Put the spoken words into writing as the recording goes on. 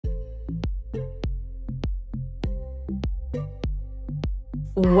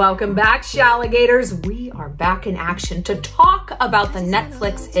Welcome back, Shalligators. We are back in action to talk about the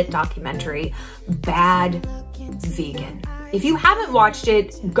Netflix hit documentary, Bad Vegan. If you haven't watched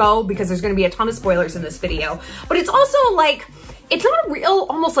it, go, because there's going to be a ton of spoilers in this video. But it's also like, it's not a real,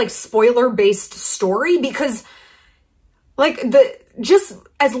 almost like spoiler-based story, because like just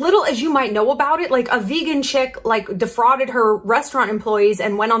as little as you might know about it, like a vegan chick like defrauded her restaurant employees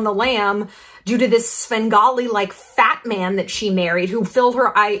and went on the lam due to this Svengali like fat man that she married who filled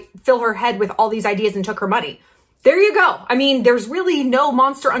her head with all these ideas and took her money. There you go. I mean, there's really no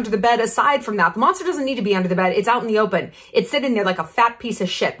monster under the bed aside from that. The monster doesn't need to be under the bed. It's out in the open. It's sitting there like a fat piece of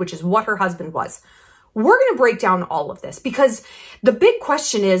shit, which is what her husband was. We're going to break down all of this because the big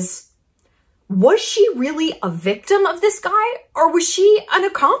question is, was she really a victim of this guy, or was she an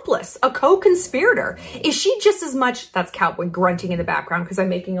accomplice, a co-conspirator? Is she just as much, that's cowboy grunting in the background because I'm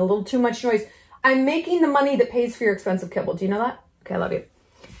making a little too much noise. I'm making the money that pays for your expensive kibble. Do you know that? Okay, I love you.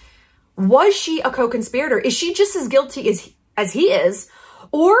 Was she a co-conspirator? Is she just as guilty as he is?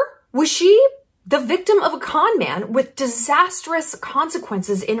 Or was she the victim of a con man with disastrous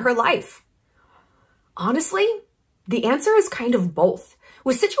consequences in her life? Honestly, the answer is kind of both.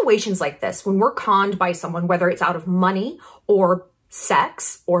 With situations like this, when we're conned by someone, whether it's out of money or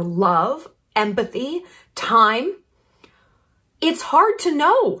sex or love, empathy, time, it's hard to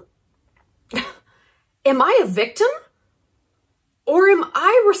know. Am I a victim? Or am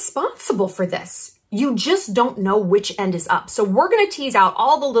I responsible for this? You just don't know which end is up. So we're going to tease out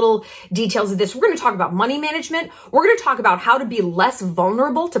all the little details of this. We're going to talk about money management. We're going to talk about how to be less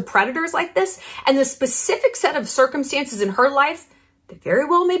vulnerable to predators like this, and the specific set of circumstances in her life that very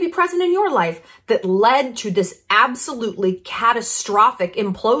well may be present in your life that led to this absolutely catastrophic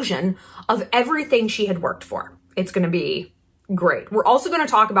implosion of everything she had worked for. It's going to be great. We're also going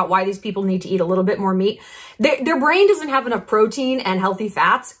to talk about why these people need to eat a little bit more meat. Their brain doesn't have enough protein and healthy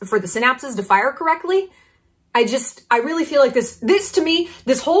fats for the synapses to fire correctly. I really feel like this to me,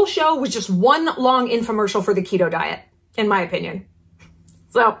 this whole show was just one long infomercial for the keto diet, in my opinion.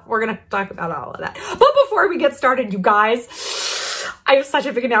 So we're going to talk about all of that. But before we get started, you guys, I have such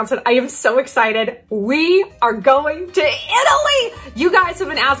a big announcement. I am so excited. We are going to Italy. You guys have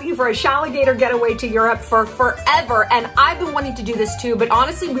been asking for a Shalligator getaway to Europe for forever, and I've been wanting to do this too, but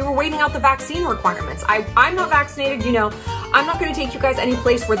honestly, we were waiting out the vaccine requirements. I'm not vaccinated, you know. I'm not going to take you guys any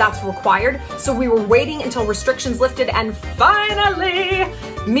place where that's required, so we were waiting until restrictions lifted, and finally,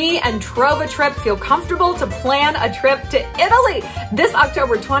 me and Trova Trip feel comfortable to plan a trip to Italy. This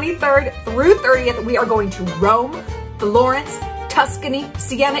October 23rd through 30th, we are going to Rome, Florence, Tuscany,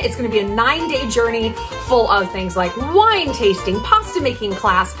 Siena. It's going to be a 9-day journey full of things like wine tasting, pasta making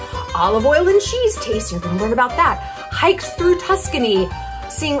class, olive oil and cheese tasting. You're going to learn about that. Hikes through Tuscany,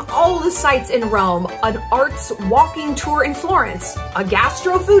 seeing all the sights in Rome, an arts walking tour in Florence, a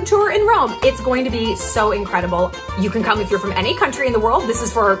gastro food tour in Rome. It's going to be so incredible. You can come if you're from any country in the world. This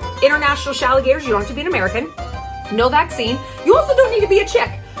is for international Shalligators. You don't have to be an American. No vaccine. You also don't need to be a chick.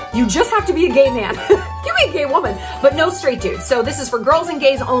 You just have to be a gay man. You be a gay woman, but no straight dudes. So this is for girls and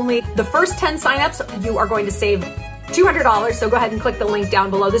gays only. The first 10 signups, you are going to save $200. So go ahead and click the link down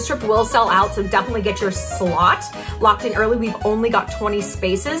below. This trip will sell out, so definitely get your slot locked in early. We've only got 20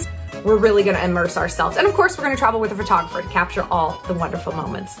 spaces. We're really going to immerse ourselves. And of course, we're going to travel with a photographer to capture all the wonderful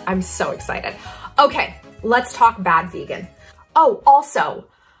moments. I'm so excited. Okay, let's talk Bad Vegan. Oh, also,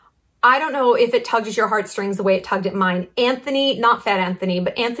 I don't know if it tugged at your heartstrings the way it tugged at mine. Anthony, not Fat Anthony,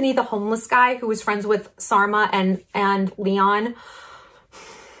 but Anthony, the homeless guy who was friends with Sarma and Leon,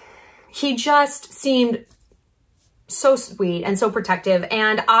 he just seemed so sweet and so protective.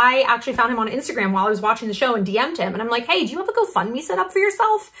 And I actually found him on Instagram while I was watching the show and DM'd him. And I'm like, hey, do you have a GoFundMe set up for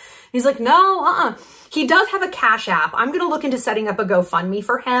yourself? He's like, no, He does have a Cash App. I'm going to look into setting up a GoFundMe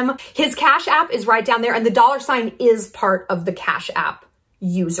for him. His Cash App is right down there, and the $ is part of the Cash App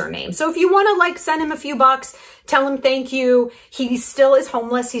username. So if you want to like send him a few bucks, tell him thank you. He still is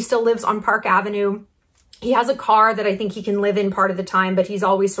homeless. He still lives on Park Avenue. He has a car that I think he can live in part of the time, but he's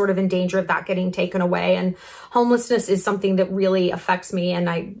always sort of in danger of that getting taken away. And homelessness is something that really affects me, and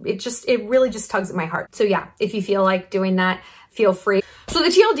it really just tugs at my heart. So yeah, if you feel like doing that, feel free. So the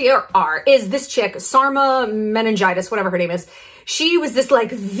TLDR is this chick, Sarma Meningitis, whatever her name is. She was this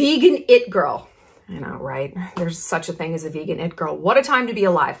like vegan it girl. I know, right? There's such a thing as a vegan it girl. What a time to be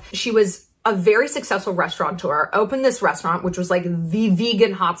alive. She was a very successful restaurateur, opened this restaurant, which was like the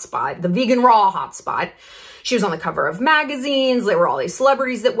vegan hotspot, the vegan raw hotspot. She was on the cover of magazines. There were all these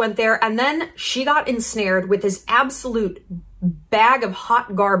celebrities that went there. And then she got ensnared with this absolute bag of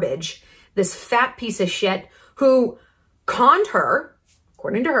hot garbage, this fat piece of shit who conned her,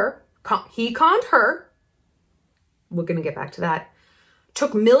 according to her, he conned her. We're going to get back to that.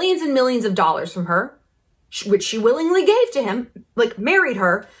 took millions and millions of dollars from her, which she willingly gave to him, like married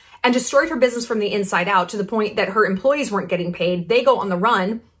her, and destroyed her business from the inside out to the point that her employees weren't getting paid. They go on the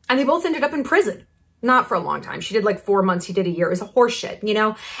run, and they both ended up in prison. Not for a long time. She did like 4 months. He did a year. It was a horse shit, you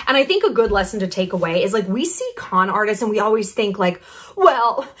know? And I think a good lesson to take away is like, we see con artists and we always think like,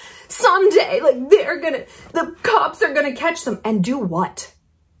 well, someday, like the cops are gonna catch them. And do what?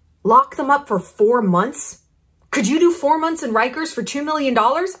 Lock them up for 4 months? Could you do 4 months in Rikers for $2 million?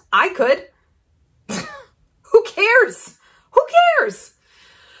 I could. Who cares? Who cares?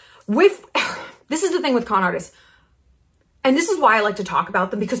 This is the thing with con artists. And this is why I like to talk about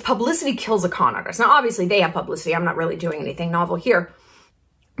them, because publicity kills a con artist. Now, obviously, they have publicity. I'm not really doing anything novel here.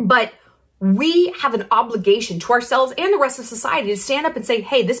 But we have an obligation to ourselves and the rest of society to stand up and say,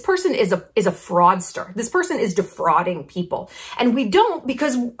 hey, this person is a fraudster. This person is defrauding people. And we don't,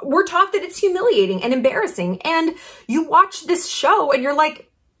 because we're taught that it's humiliating and embarrassing. And you watch this show and you're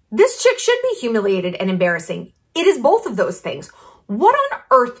like, this chick should be humiliated and embarrassing. It is both of those things. What on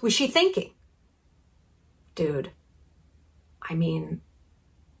earth was she thinking? Dude. I mean,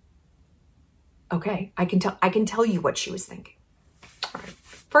 okay, I can tell you what she was thinking. All right.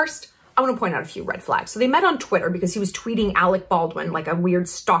 First, I want to point out a few red flags. So they met on Twitter because he was tweeting Alec Baldwin like a weird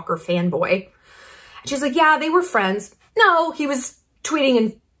stalker fanboy. She's like, yeah, they were friends. No, he was tweeting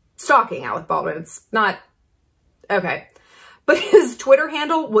and stalking Alec Baldwin. It's not, okay. But his Twitter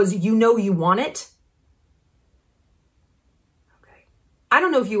handle was, you know you want it. I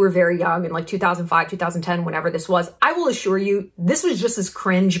don't know if you were very young in like 2005, 2010, whenever this was. I will assure you, this was just as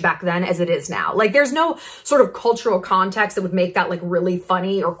cringe back then as it is now. Like there's no sort of cultural context that would make that like really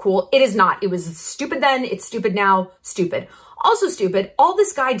funny or cool. It is not. It was stupid then. It's stupid now. Stupid. Also stupid. All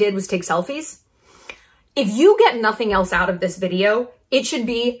this guy did was take selfies. If you get nothing else out of this video, it should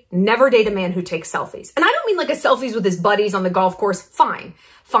be never date a man who takes selfies. And I don't mean like a selfies with his buddies on the golf course. Fine.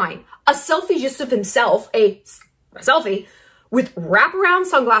 Fine. A selfie just of himself, a selfie, with wraparound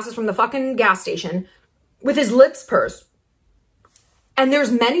sunglasses from the fucking gas station, with his lips pursed. And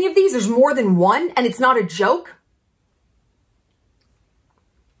there's many of these, there's more than one, and it's not a joke.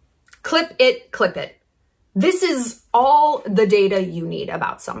 Clip it, clip it. This is all the data you need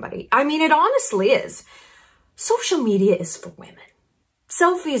about somebody. I mean, it honestly is. Social media is for women.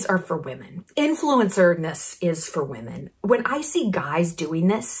 Selfies are for women. Influencer-ness is for women. When I see guys doing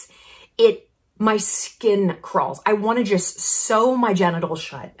this, my skin crawls. I want to just sew my genitals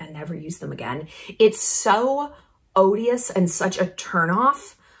shut and never use them again. It's so odious and such a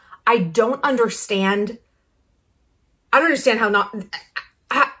turnoff. I don't understand how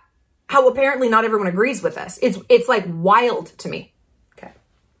apparently not everyone agrees with this. It's like wild to me. Okay.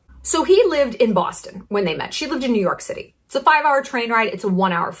 So he lived in Boston when they met. She lived in New York City. It's a 5-hour train ride. It's a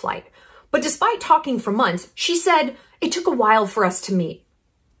 1-hour flight. But despite talking for months, she said, it took a while for us to meet.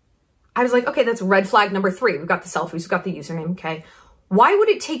 I was like, okay, that's red flag number 3. We've got the selfies, we've got the username, okay. Why would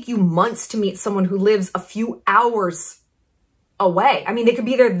it take you months to meet someone who lives a few hours away? I mean, they could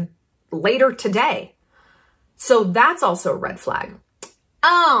be there later today. So that's also a red flag.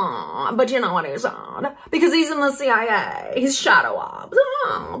 Oh, but you know what he's on? Because he's in the CIA. He's shadow ops.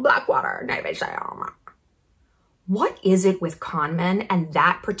 Oh, Blackwater, Navy SEAL. What is it with con men and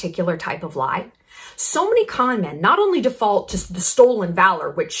that particular type of lie? So many con men not only default to the stolen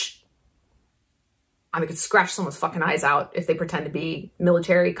valor, which I mean, could scratch someone's fucking eyes out if they pretend to be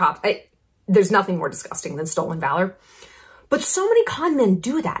military cops. There's nothing more disgusting than stolen valor. But so many con men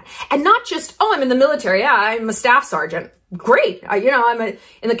do that. And not just, oh, I'm in the military. Yeah, I'm a staff sergeant. Great. I'm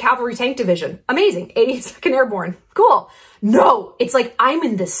in the cavalry tank division. Amazing. 82nd Airborne. Cool. No, it's like I'm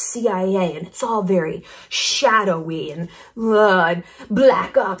in the CIA and it's all very shadowy and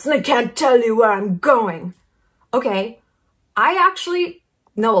black ops and I can't tell you where I'm going. Okay. I actually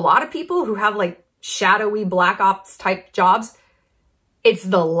know a lot of people who have like shadowy black ops type jobs. It's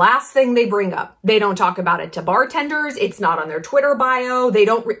the last thing they bring up. They don't talk about it to bartenders. It's not on their Twitter bio. They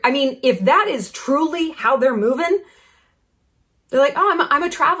don't, I mean, if that is truly how they're moving, they're like, oh, I'm a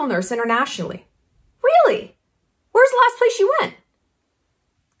travel nurse internationally. Really? Where's the last place you went?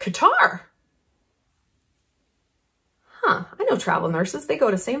 Qatar. Huh, I know travel nurses. They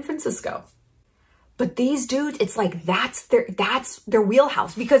go to San Francisco. But these dudes, it's like that's their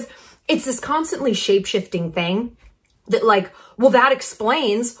wheelhouse, because it's this constantly shape-shifting thing that like, well, that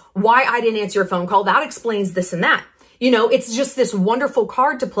explains why I didn't answer your phone call. That explains this and that. You know, it's just this wonderful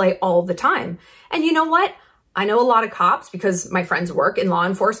card to play all the time. And you know what? I know a lot of cops because my friends work in law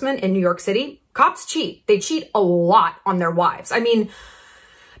enforcement in New York City. Cops cheat. They cheat a lot on their wives. I mean,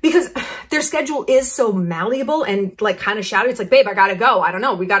 because their schedule is so malleable and like kind of shouty. It's like, babe, I gotta go. I don't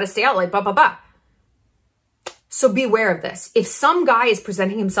know. We gotta stay out like blah, blah, blah. So beware of this. If some guy is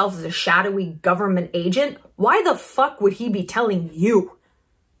presenting himself as a shadowy government agent, why the fuck would he be telling you?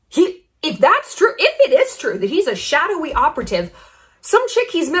 If that's true, if it is true that he's a shadowy operative, some chick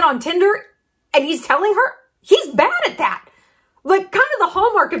he's met on Tinder and he's telling her, he's bad at that. Like, kind of the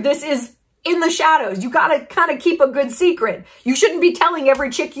hallmark of this is in the shadows. You gotta kind of keep a good secret. You shouldn't be telling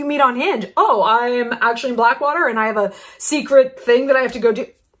every chick you meet on Hinge, oh, I am actually in Blackwater and I have a secret thing that I have to go do.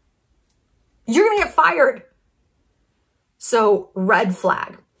 You're gonna get fired. So, red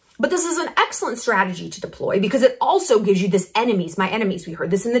flag. But this is an excellent strategy to deploy because it also gives you this enemies, my enemies. We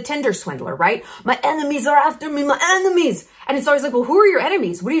heard this in the Tinder swindler, right? My enemies are after me, my enemies. And it's always like, well, who are your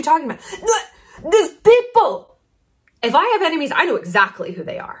enemies? What are you talking about? These people. If I have enemies, I know exactly who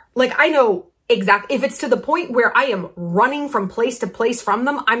they are. Like, I know exactly. If it's to the point where I am running from place to place from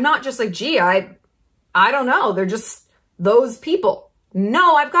them, I'm not just like, gee, I don't know. They're just those people.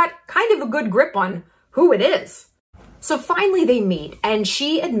 No, I've got kind of a good grip on who it is. So finally they meet and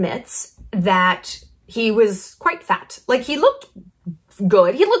she admits that he was quite fat. Like, he looked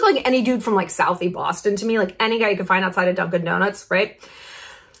good. He looked like any dude from like Southie Boston to me, like any guy you could find outside of Dunkin' Donuts, right?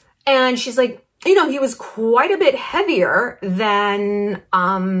 And she's like, you know, he was quite a bit heavier than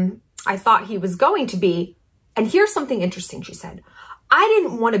I thought he was going to be. And here's something interesting, she said. I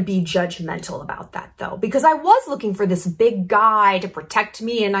didn't want to be judgmental about that though, because I was looking for this big guy to protect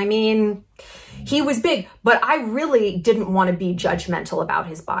me. And I mean, he was big, but I really didn't want to be judgmental about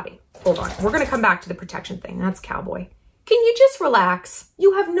his body. Hold on. We're going to come back to the protection thing. That's cowboy. Can you just relax?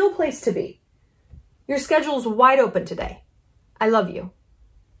 You have no place to be. Your schedule's wide open today. I love you.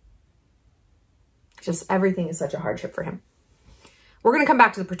 Just everything is such a hardship for him. We're going to come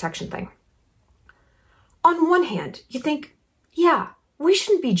back to the protection thing. On one hand, you think, yeah, we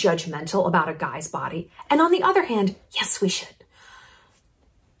shouldn't be judgmental about a guy's body. And on the other hand, yes, we should.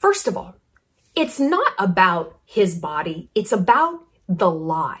 First of all, it's not about his body. It's about the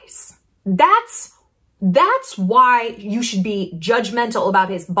lies. That's why you should be judgmental about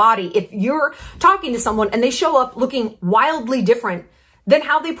his body. If you're talking to someone and they show up looking wildly different than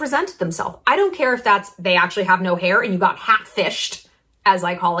how they presented themselves. I don't care if that's they actually have no hair and you got hat-fished, as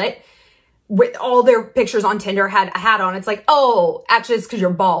I call it, with all their pictures on Tinder had a hat on. It's like, oh, actually it's because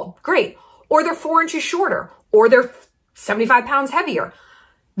you're bald. Great. Or they're 4 inches shorter, or they're 75 pounds heavier.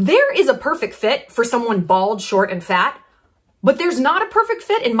 There is a perfect fit for someone bald, short, and fat, but there's not a perfect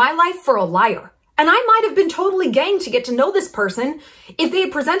fit in my life for a liar. And I might have been totally game to get to know this person if they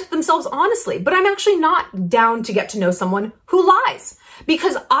had presented themselves honestly, but I'm actually not down to get to know someone who lies.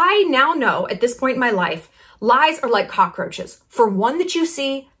 Because I now know at this point in my life, lies are like cockroaches. For one that you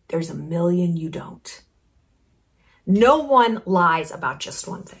see, there's a million you don't. No one lies about just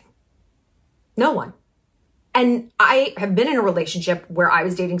one thing. No one. And I have been in a relationship where I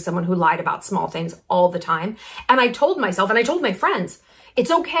was dating someone who lied about small things all the time. And I told myself, and I told my friends,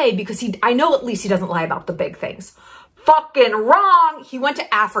 it's okay because I know at least he doesn't lie about the big things. Fucking wrong. He went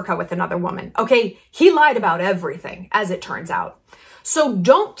to Africa with another woman. Okay. He lied about everything, as it turns out. So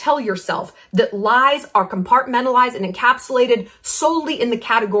don't tell yourself that lies are compartmentalized and encapsulated solely in the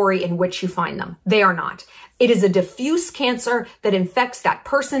category in which you find them. They are not. It is a diffuse cancer that infects that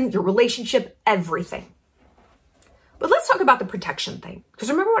person, your relationship, everything. But let's talk about the protection thing. Because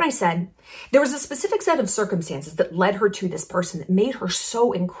remember what I said? There was a specific set of circumstances that led her to this person that made her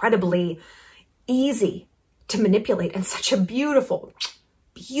so incredibly easy to manipulate and such a beautiful,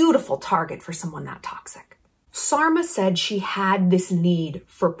 beautiful target for someone that toxic. Sarma said she had this need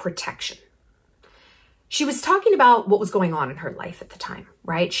for protection. She was talking about what was going on in her life at the time,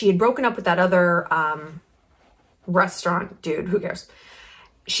 right? She had broken up with that other restaurant dude, who cares?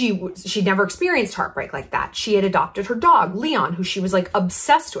 She'd never experienced heartbreak like that. She had adopted her dog, Leon, who she was like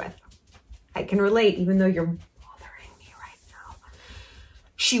obsessed with. I can relate, even though you're bothering me right now.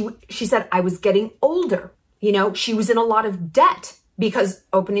 She said, I was getting older. You know, she was in a lot of debt because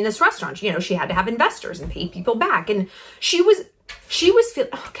opening this restaurant, you know, she had to have investors and pay people back. And she was feeling,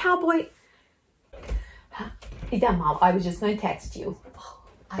 oh, cowboy. Yeah, Mom, I was just going to text you. Oh,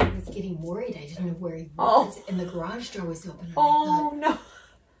 I was getting worried. I didn't know where he was. And the garage door was open. And oh, I thought, no.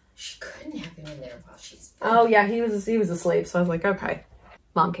 She couldn't have him in there while she's... Oh, yeah, he was asleep. So I was like, okay.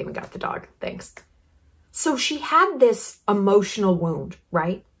 Mom came and got the dog. Thanks. So she had this emotional wound,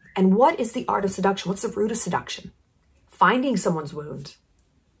 right? And what is the art of seduction? What's the root of seduction? Finding someone's wound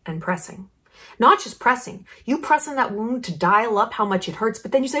and pressing. Not just pressing. You press on that wound to dial up how much it hurts,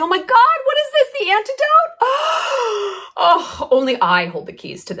 but then you say, oh my God, what is this? The antidote? Oh, only I hold the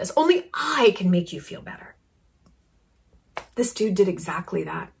keys to this. Only I can make you feel better. This dude did exactly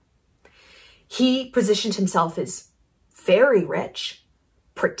that. He positioned himself as very rich,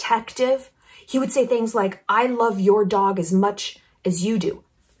 protective. He would say things like, I love your dog as much as you do.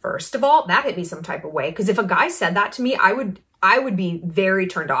 First of all, that hit me some type of way. Because if a guy said that to me, I would be very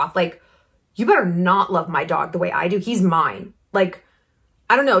turned off. Like, you better not love my dog the way I do. He's mine. Like,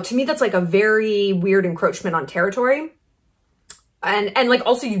 I don't know. To me, that's like a very weird encroachment on territory. And like,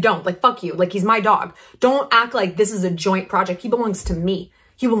 also you don't. Like, fuck you. Like, he's my dog. Don't act like this is a joint project. He belongs to me.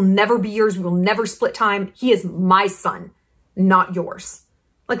 He will never be yours. We will never split time. He is my son, not yours.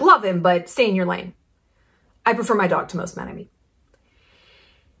 Like, love him, but stay in your lane. I prefer my dog to most men I meet.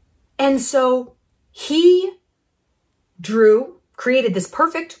 And so he created this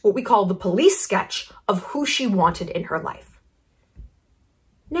perfect, what we call the police sketch of who she wanted in her life.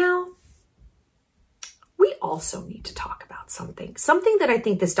 Now, we also need to talk about something that I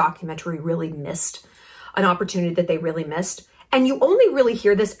think this documentary really missed, an opportunity that they really missed. And you only really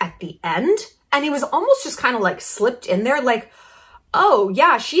hear this at the end. And it was almost just kind of like slipped in there. Like, oh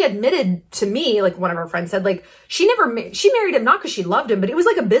yeah, she admitted to me, like one of her friends said, like she married him not because she loved him, but it was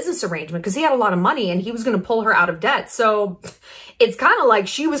like a business arrangement because he had a lot of money and he was going to pull her out of debt. So it's kind of like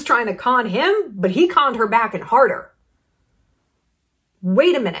she was trying to con him, but he conned her back and harder.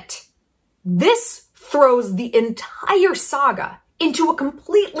 Wait a minute. This throws the entire saga into a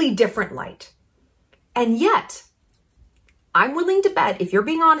completely different light. And yet, I'm willing to bet, if you're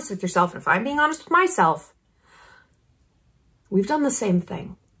being honest with yourself, and if I'm being honest with myself, we've done the same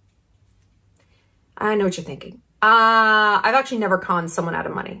thing. I know what you're thinking. I've actually never conned someone out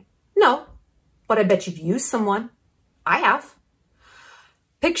of money. No, but I bet you've used someone. I have.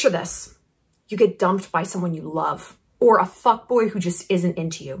 Picture this. You get dumped by someone you love, or a fuckboy who just isn't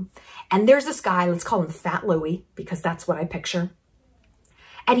into you. And there's this guy, let's call him Fat Louie, because that's what I picture.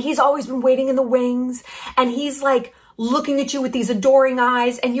 And he's always been waiting in the wings, and he's like looking at you with these adoring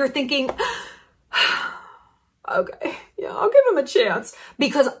eyes, and you're thinking, okay, yeah, I'll give him a chance,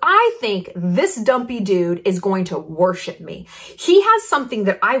 because I think this dumpy dude is going to worship me. He has something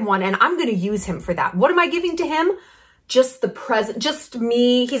that I want, and I'm going to use him for that. What am I giving to him? Just the present, just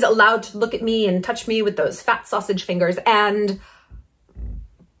me. He's allowed to look at me and touch me with those fat sausage fingers, and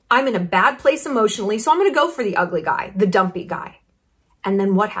I'm in a bad place emotionally, so I'm going to go for the ugly guy, the dumpy guy. And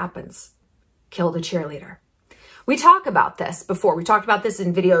then what happens? Kill the cheerleader. We talk about this before. We talked about this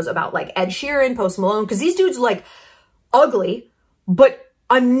in videos about like Ed Sheeran, Post Malone, because these dudes like ugly, but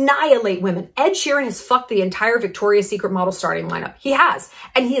annihilate women. Ed Sheeran has fucked the entire Victoria's Secret model starting lineup. He has.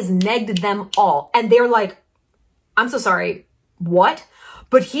 And he has negged them all. And they're like, I'm so sorry, what?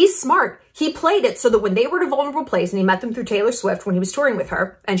 But he's smart. He played it so that when they were at a vulnerable place, and he met them through Taylor Swift when he was touring with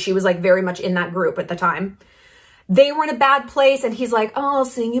her, and she was like very much in that group at the time, they were in a bad place, and he's like, oh, I'll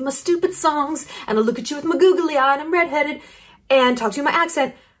sing you my stupid songs, and I'll look at you with my googly eye, and I'm redheaded, and talk to you in my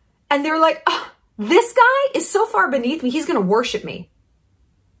accent. And they're like, oh, this guy is so far beneath me, he's going to worship me.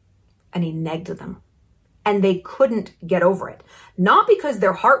 And he negged them. And they couldn't get over it. Not because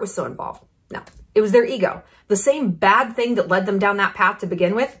their heart was so involved. No, it was their ego. The same bad thing that led them down that path to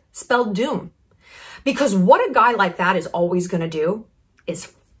begin with spelled doom. Because what a guy like that is always going to do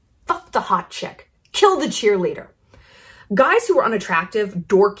is fuck the hot chick. Kill the cheerleader. Guys who are unattractive,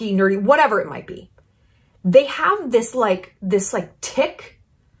 dorky, nerdy, whatever it might be, they have this tick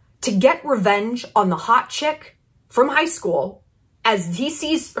to get revenge on the hot chick from high school as he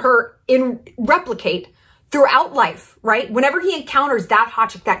sees her replicate throughout life, right? Whenever he encounters that hot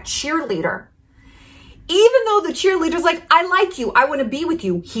chick, that cheerleader, even though the cheerleader's like, I like you, I want to be with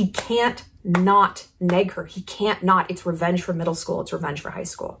you, he can't not neg her. He can't not. It's revenge for middle school. It's revenge for high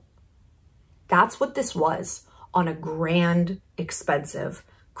school. That's what this was on a grand, expensive,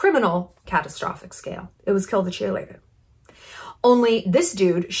 criminal, catastrophic scale. It was kill the cheerleader. Only this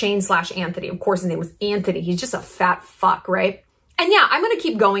dude, Shane/Anthony, of course his name was Anthony. He's just a fat fuck, right? And yeah, I'm going to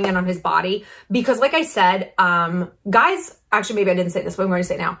keep going in on his body because like I said, guys, actually maybe I didn't say this, but I'm going to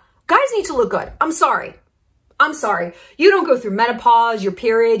say it now. Guys need to look good. I'm sorry. I'm sorry. You don't go through menopause, your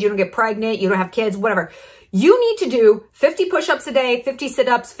period, you don't get pregnant, you don't have kids, whatever. You need to do 50 push-ups a day, 50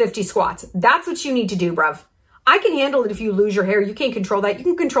 sit-ups, 50 squats. That's what you need to do, bruv. I can handle it if you lose your hair. You can't control that. You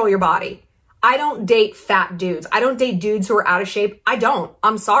can control your body. I don't date fat dudes. I don't date dudes who are out of shape. I don't.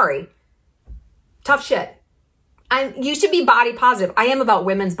 I'm sorry. Tough shit. You should be body positive. I am about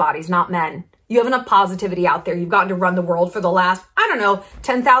women's bodies, not men. You have enough positivity out there. You've gotten to run the world for the last, I don't know,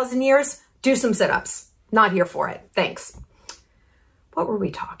 10,000 years. Do some sit-ups. Not here for it. Thanks. What were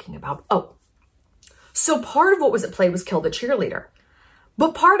we talking about? Oh, so part of what was at play was kill the cheerleader.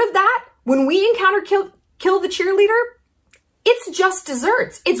 But part of that, when we encounter kill the cheerleader, it's just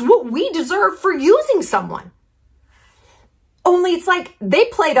desserts. It's what we deserve for using someone. Only it's like they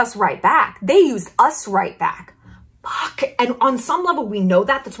played us right back. They used us right back. fuck? And on some level, we know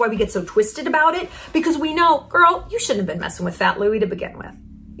that. That's why we get so twisted about it, because we know, girl, you shouldn't have been messing with Fat Louie to begin with.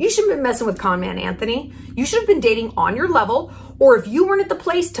 You shouldn't have been messing with Conman Anthony. You should have been dating on your level. Or if you weren't at the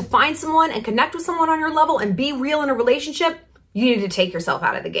place to find someone and connect with someone on your level and be real in a relationship, you need to take yourself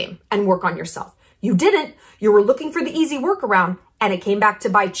out of the game and work on yourself. You didn't. You were looking for the easy workaround and it came back to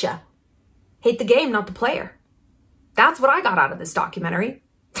bite you. Hate the game, not the player. That's what I got out of this documentary.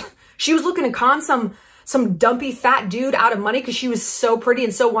 She was looking to con some dumpy fat dude out of money because she was so pretty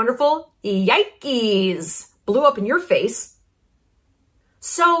and so wonderful. Yikes. Blew up in your face.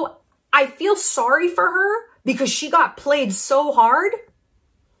 So I feel sorry for her because she got played so hard.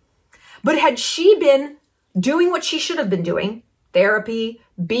 But had she been doing what she should have been doing, therapy,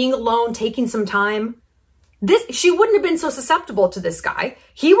 being alone, taking some time, she wouldn't have been so susceptible to this guy.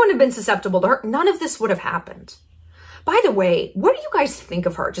 He wouldn't have been susceptible to her. None of this would have happened. By the way, what do you guys think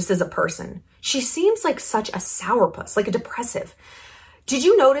of her just as a person? She seems like such a sourpuss, like a depressive. Did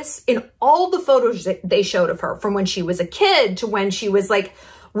you notice in all the photos that they showed of her, from when she was a kid to when she was like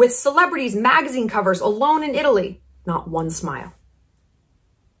with celebrities, magazine covers, alone in Italy, not one smile.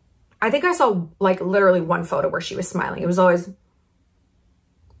 I think I saw like literally one photo where she was smiling. It was always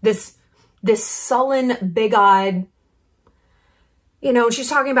this sullen, big-eyed, you know, she's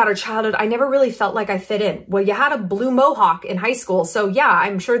talking about her childhood. I never really felt like I fit in. Well, you had a blue mohawk in high school. So yeah,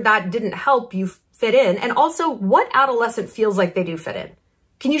 I'm sure that didn't help you fit in. And also, what adolescent feels like they do fit in?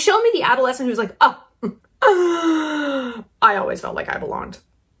 Can you show me the adolescent who's like, oh, I always felt like I belonged.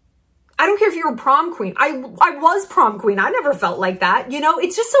 I don't care if you're a prom queen. I was prom queen. I never felt like that. You know,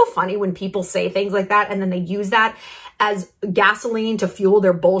 it's just so funny when people say things like that and then they use that as gasoline to fuel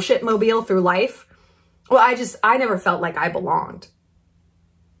their bullshit mobile through life. Well, I never felt like I belonged.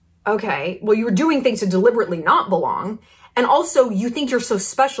 Okay, well, you were doing things to deliberately not belong. And also you think you're so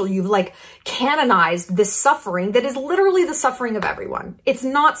special. You've like canonized this suffering that is literally the suffering of everyone. It's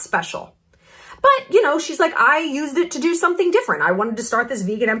not special. But, you know, she's like, I used it to do something different. I wanted to start this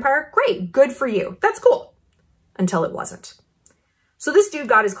vegan empire. Great. Good for you. That's cool. Until it wasn't. So this dude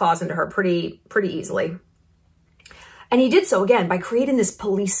got his claws into her pretty easily. And he did so again by creating this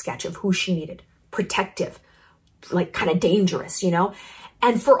police sketch of who she needed. Protective, like kind of dangerous, you know?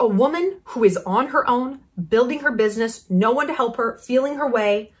 And for a woman who is on her own, building her business, no one to help her, feeling her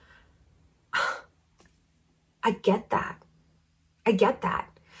way, I get that. I get that.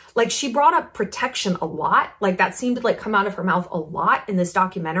 Like, she brought up protection a lot. Like, that seemed to like come out of her mouth a lot in this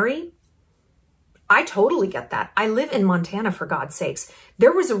documentary. I totally get that. I live in Montana, for God's sakes.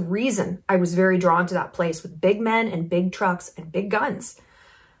 There was a reason I was very drawn to that place with big men and big trucks and big guns,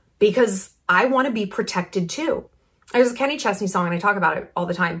 because I want to be protected too. There's a Kenny Chesney song, and I talk about it all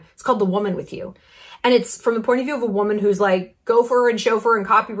the time. It's called The Woman With You. And it's from the point of view of a woman who's like gopher and chauffeur and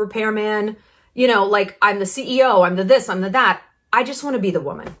copy repairman. You know, like, I'm the CEO, I'm the this, I'm the that. I just want to be the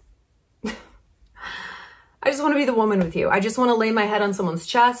woman. I just want to be the woman with you. I just want to lay my head on someone's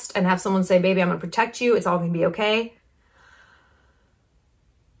chest and have someone say, baby, I'm going to protect you. It's all going to be okay.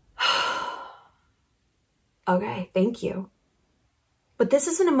 Okay, thank you. But this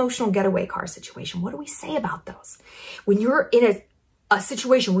is an emotional getaway car situation. What do we say about those? When you're in a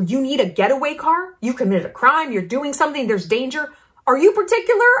situation where you need a getaway car, you committed a crime, you're doing something, there's danger. Are you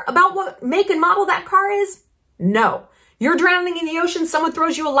particular about what make and model that car is? No. You're drowning in the ocean, someone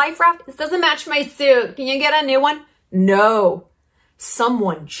throws you a life raft. This doesn't match my suit. Can you get a new one? No.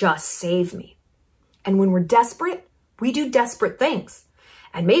 Someone just save me. And when we're desperate, we do desperate things.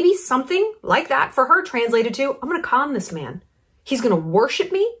 And maybe something like that for her translated to, I'm going to con this man. He's going to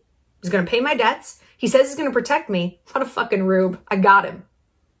worship me. He's going to pay my debts. He says he's going to protect me. What a fucking rube. I got him.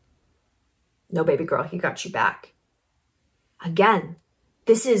 No, baby girl, he got you back. Again,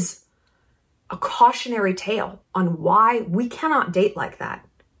 this is a cautionary tale on why we cannot date like that.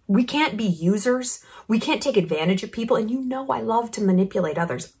 We can't be users. We can't take advantage of people. And you know I love to manipulate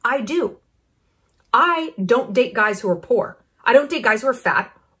others. I do. I don't date guys who are poor. I don't date guys who are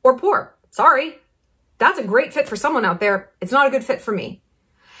fat or poor. Sorry. That's a great fit for someone out there. It's not a good fit for me.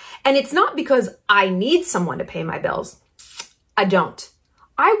 And it's not because I need someone to pay my bills. I don't.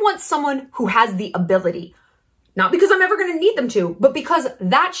 I want someone who has the ability. Not because I'm ever going to need them to, but because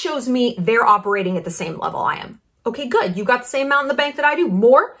that shows me they're operating at the same level I am. Okay, good. You got the same amount in the bank that I do.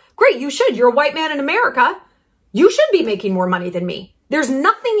 More? Great, you should. You're a white man in America. You should be making more money than me. There's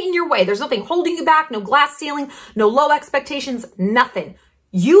nothing in your way. There's nothing holding you back. No glass ceiling. No low expectations. Nothing.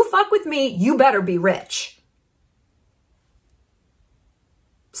 You fuck with me, you better be rich.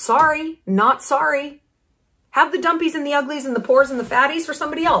 Sorry, not sorry. Have the dumpies and the uglies and the poors and the fatties for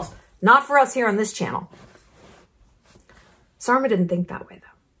somebody else. Not for us here on this channel. Sarma didn't think that way,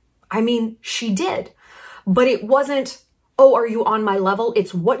 though. I mean, she did. But it wasn't, oh, are you on my level?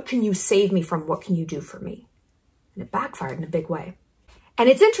 It's what can you save me from? What can you do for me? And it backfired in a big way. And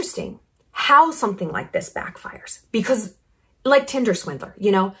it's interesting how something like this backfires, because like Tinder swindler,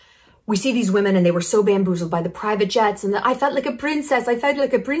 you know, we see these women and they were so bamboozled by the private jets and I felt like a princess. I felt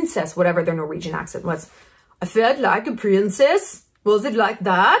like a princess, whatever their Norwegian accent was. I felt like a princess. Was it like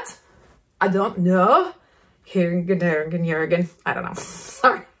that? I don't know. Jürgen. I don't know.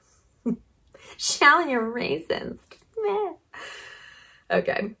 Sorry. Shallon, you're racist.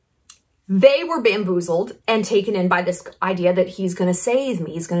 Okay. They were bamboozled and taken in by this idea that he's going to save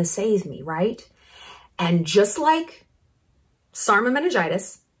me. He's going to save me, right? And just like Sarma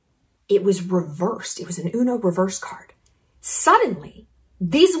meningitis, it was reversed. It was an Uno reverse card. Suddenly,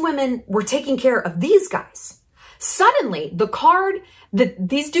 these women were taking care of these guys. Suddenly, the card that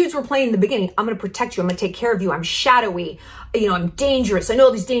these dudes were playing in the beginning, I'm going to protect you. I'm going to take care of you. I'm shadowy. You know, I'm dangerous. I know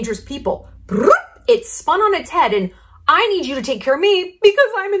all these dangerous people. It spun on its head and I need you to take care of me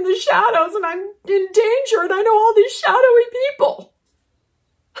because I'm in the shadows and I'm in danger and I know all these shadowy people.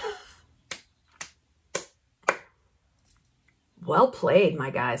 Well played, my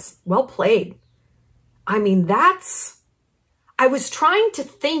guys. Well played. I mean, I was trying to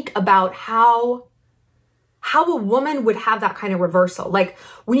think about how a woman would have that kind of reversal. Like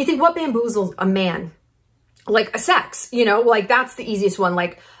when you think what bamboozles a man, like a sex, you know, like that's the easiest one.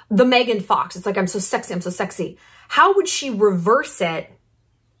 Like the Megan Fox. It's like, I'm so sexy. I'm so sexy. How would she reverse it?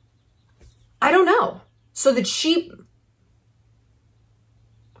 I don't know. So that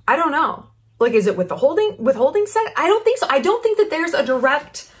I don't know. Like, is it withholding sex? I don't think so. I don't think that there's a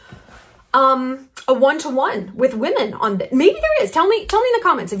direct, a one-to-one with women on this. Maybe there is. Tell me in the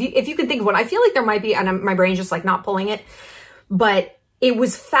comments if you can think of one. I feel like there might be, and my brain's just like not pulling it. But it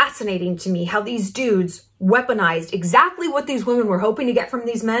was fascinating to me how these dudes weaponized exactly what these women were hoping to get from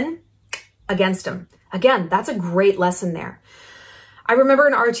these men against them. Again, that's a great lesson there. I remember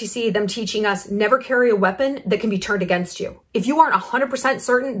in ROTC them teaching us never carry a weapon that can be turned against you. If you aren't 100%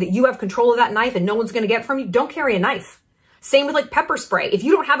 certain that you have control of that knife and no one's going to get it from you, don't carry a knife. Same with like pepper spray. If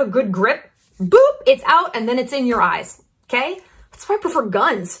you don't have a good grip, boop, it's out and then it's in your eyes. Okay? That's why I prefer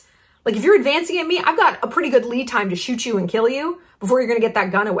guns. Like if you're advancing at me, I've got a pretty good lead time to shoot you and kill you before you're going to get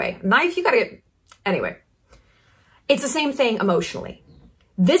that gun away. Knife, you got to get... Anyway, it's the same thing emotionally.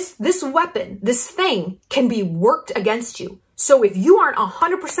 This weapon, this thing can be worked against you. So if you aren't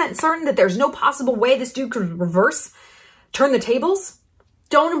 100% certain that there's no possible way this dude could turn the tables,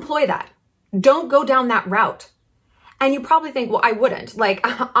 don't employ that. Don't go down that route. And you probably think, well, I wouldn't. Like,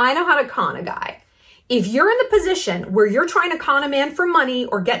 I know how to con a guy. If you're in the position where you're trying to con a man for money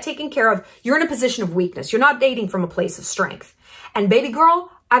or get taken care of, you're in a position of weakness. You're not dating from a place of strength. And baby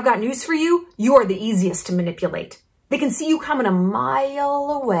girl, I've got news for you. You are the easiest to manipulate. They can see you coming a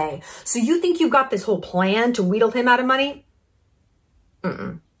mile away. So you think you've got this whole plan to wheedle him out of money?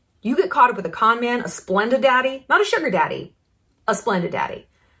 You get caught up with a con man, a splendid daddy, not a sugar daddy, a splendid daddy.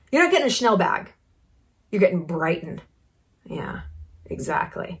 You're not getting a Chanel bag. You're getting Brighton. Yeah,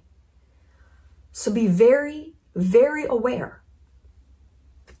 exactly. So be very, very aware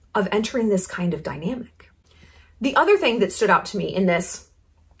of entering this kind of dynamic. The other thing that stood out to me in this,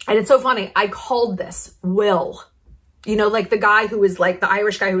 and it's so funny, I called this Will. You know, like the guy who was like, the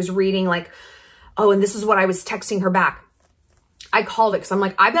Irish guy who was reading like, oh, and this is what I was texting her back. I called it because I'm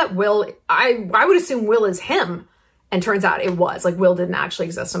like, I bet Will, I would assume Will is him. And turns out it was. Like Will didn't actually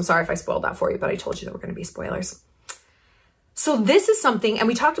exist. I'm sorry if I spoiled that for you, but I told you there were going to be spoilers. So this is something, and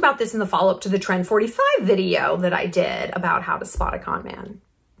we talked about this in the follow-up to the Trend 45 video that I did about how to spot a con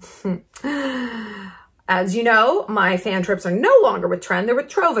man. As you know, my fan trips are no longer with Trend, they're with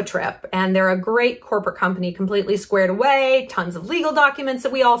Trova Trip, and they're a great corporate company, completely squared away, tons of legal documents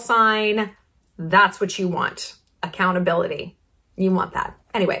that we all sign. That's what you want. Accountability. You want that.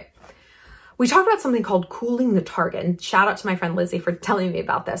 Anyway, we talked about something called cooling the target, and shout out to my friend Lizzie for telling me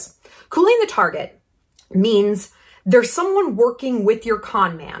about this. Cooling the target means there's someone working with your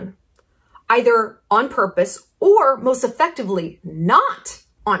con man, either on purpose or most effectively not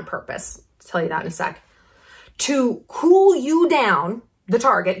on purpose. I'll tell you that in a sec. To cool you down, the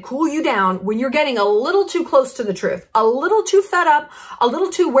target, cool you down when you're getting a little too close to the truth, a little too fed up, a little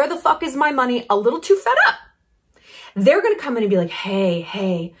too where the fuck is my money, a little too fed up. They're going to come in and be like,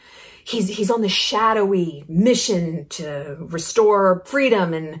 hey, he's on the shadowy mission to restore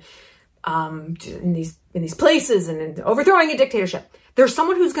freedom and in these places and overthrowing a dictatorship. There's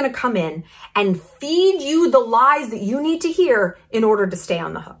someone who's going to come in and feed you the lies that you need to hear in order to stay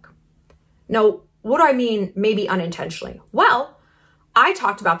on the hook. Now, what do I mean maybe unintentionally? Well, I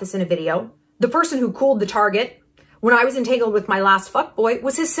talked about this in a video. The person who cooled the target when I was entangled with my last fuckboy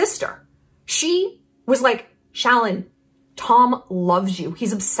was his sister. She was like, Shallon, Tom loves you.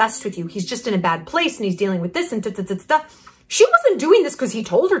 He's obsessed with you. He's just in a bad place and he's dealing with this and da, da, da, da. She wasn't doing this because he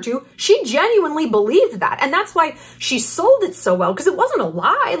told her to. She genuinely believed that. And that's why she sold it so well, because it wasn't a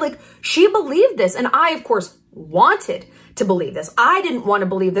lie. Like, she believed this. And I, of course, wanted to believe this. I didn't want to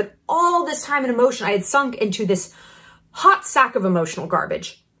believe that all this time and emotion I had sunk into this hot sack of emotional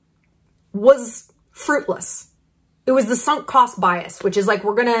garbage was fruitless. It was the sunk cost bias, which is like,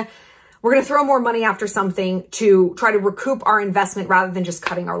 we're going to throw more money after something to try to recoup our investment rather than just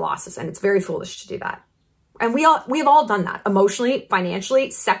cutting our losses. And it's very foolish to do that. And we have all done that emotionally, financially,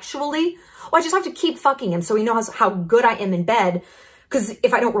 sexually. Well, I just have to keep fucking him so he knows how good I am in bed. Because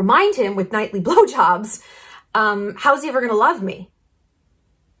if I don't remind him with nightly blowjobs, how's he ever going to love me?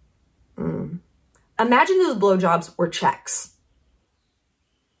 Imagine those blowjobs were checks.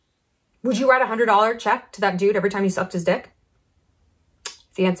 Would you write a $100 check to that dude every time you sucked his dick?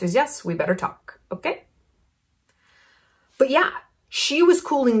 If the answer is yes, we better talk, okay? But yeah, she was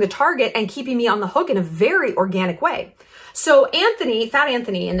cooling the target and keeping me on the hook in a very organic way. So Anthony, Fat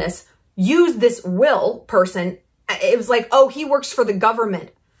Anthony in this, used this Will person. It was like, oh, he works for the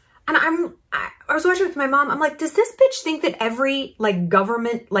government. And I was watching with my mom. I'm like, does this bitch think that every like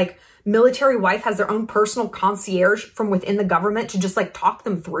government, like military wife has their own personal concierge from within the government to just like talk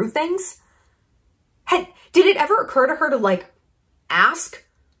them through things? Did it ever occur to her to like ask,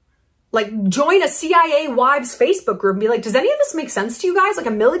 like join a CIA wives Facebook group and be like, does any of this make sense to you guys? Like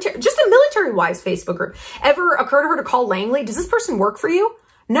just a military wives Facebook group. Ever occur to her to call Langley? Does this person work for you?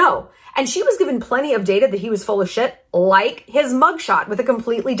 No. And she was given plenty of data that he was full of shit, like his mugshot with a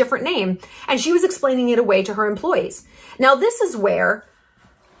completely different name. And she was explaining it away to her employees. Now, this is where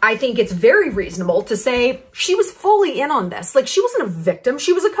I think it's very reasonable to say she was fully in on this. Like, she wasn't a victim.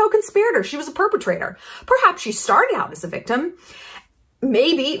 She was a co-conspirator. She was a perpetrator. Perhaps she started out as a victim.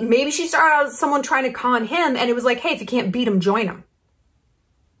 Maybe she started out as someone trying to con him, and it was like, hey, if you can't beat him, join him.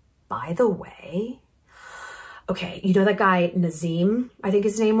 By the way, okay, you know that guy Nazim, I think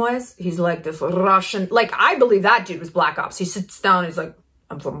his name was? He's like this Russian, like, I believe that dude was Black Ops. He sits down and he's like,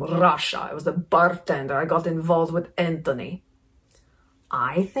 I'm from Russia. I was a bartender. I got involved with Anthony.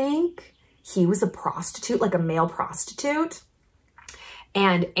 I think he was a prostitute, like a male prostitute.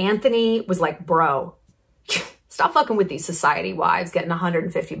 And Anthony was like, bro, stop fucking with these society wives getting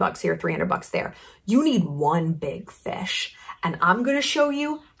 $150 here, $300 there. You need one big fish. And I'm going to show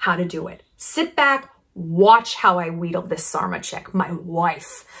you how to do it. Sit back, watch how I wheedle this Sarma chick, my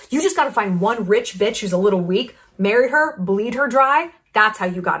wife. You just got to find one rich bitch who's a little weak, marry her, bleed her dry. That's how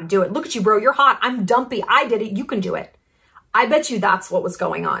you got to do it. Look at you, bro. You're hot. I'm dumpy. I did it. You can do it. I bet you that's what was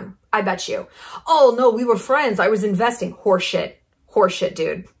going on. I bet you. Oh, no, we were friends. I was investing. Horseshit. Horseshit,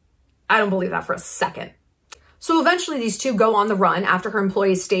 dude. I don't believe that for a second. So eventually these two go on the run after her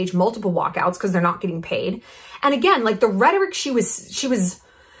employees stage multiple walkouts because they're not getting paid. And again, like the rhetoric she was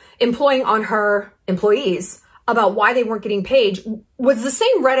employing on her employees about why they weren't getting paid was the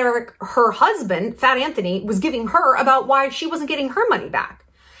same rhetoric her husband, Fat Anthony, was giving her about why she wasn't getting her money back.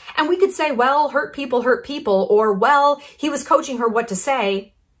 And we could say, well, hurt people, or, well, he was coaching her what to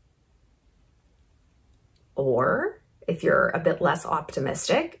say. Or, if you're a bit less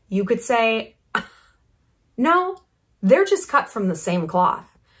optimistic, you could say, no, they're just cut from the same cloth.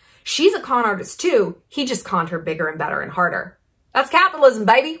 She's a con artist too. He just conned her bigger and better and harder. That's capitalism,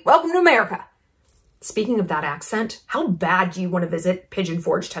 baby. Welcome to America. Speaking of that accent, how bad do you want to visit Pigeon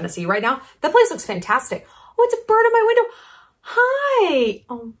Forge, Tennessee right now? That place looks fantastic. Oh, it's a bird in my window. Hi.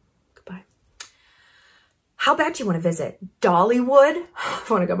 Oh, goodbye. How bad do you want to visit? Dollywood? I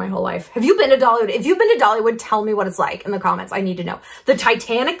want to go my whole life. Have you been to Dollywood? If you've been to Dollywood, tell me what it's like in the comments. I need to know. The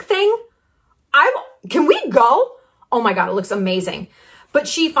Titanic thing? Can we go? Oh my God, it looks amazing. But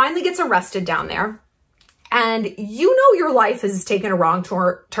she finally gets arrested down there. And you know your life has taken a wrong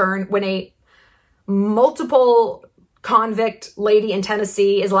turn when a multiple convict lady in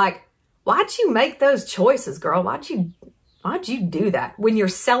Tennessee is like, why'd you make those choices, girl? Why'd you do that? When your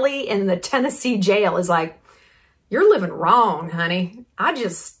cellie in the Tennessee jail is like, you're living wrong, honey. I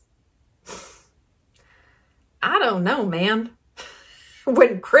don't know, man.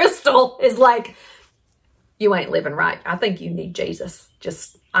 When Crystal is like, you ain't living right. I think you need Jesus.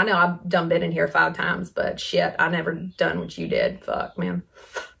 I know I've done been in here 5 times, but shit, I never done what you did. Fuck, man.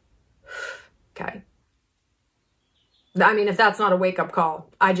 Okay. I mean, if that's not a wake-up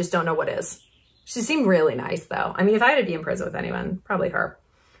call, I just don't know what is. She seemed really nice, though. I mean, if I had to be in prison with anyone, probably her.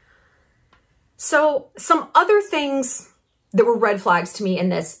 So some other things that were red flags to me in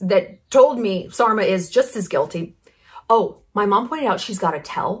this that told me Sarma is just as guilty. Oh, my mom pointed out she's got to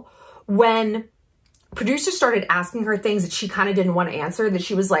tell when producers started asking her things that she kind of didn't want to answer, that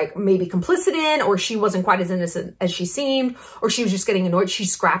she was like maybe complicit in, or she wasn't quite as innocent as she seemed, or she was just getting annoyed. She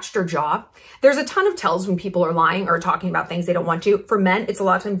scratched her jaw. There's a ton of tells when people are lying or talking about things they don't want to. For men, it's a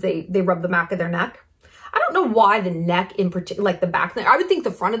lot of times they rub the back of their neck. I don't know why the neck in particular, like the back, I would think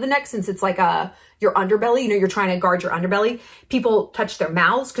the front of the neck, since it's like your underbelly, you know, you're trying to guard your underbelly. People touch their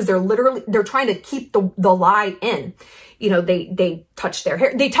mouths because they're trying to keep the lie in. You know, they touch their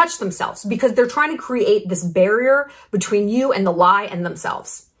hair, they touch themselves because they're trying to create this barrier between you and the lie and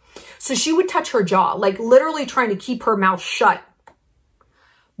themselves. So she would touch her jaw, like literally trying to keep her mouth shut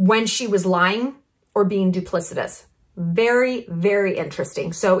when she was lying or being duplicitous. Very, very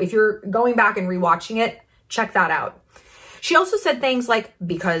interesting. So if you're going back and rewatching it, check that out. She also said things like,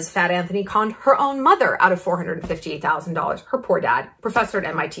 because Fat Anthony conned her own mother out of $458,000. Her poor dad, professor at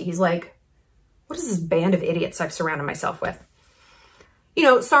MIT. He's like, what is this band of idiots I've surrounded myself with? You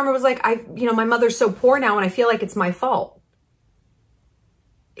know, Sarma was like, my mother's so poor now and I feel like it's my fault.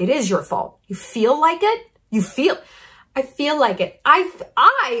 It is your fault. You feel like it? I feel like it.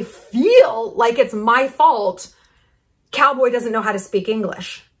 I feel like it's my fault. Cowboy doesn't know how to speak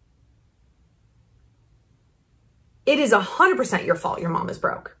English. It is 100% your fault your mom is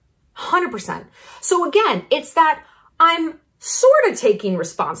broke. 100%. So again, it's that I'm sort of taking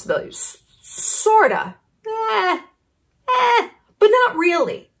responsibility. Sort of. But not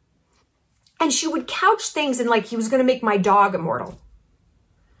really. And she would couch things in like he was going to make my dog immortal.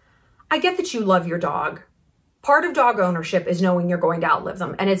 I get that you love your dog. Part of dog ownership is knowing you're going to outlive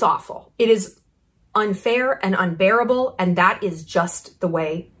them. And it's awful. It is unfair and unbearable, and that is just the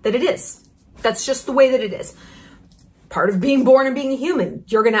way that it is. That's just the way that it is. Part of being born and being a human,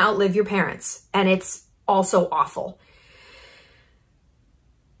 you're going to outlive your parents, and it's also awful.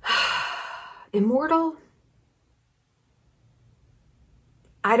 Immortal?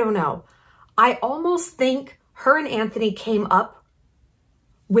 I don't know. I almost think her and Anthony came up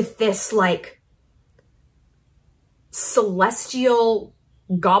with this like celestial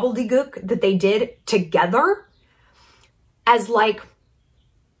gobbledygook that they did together as like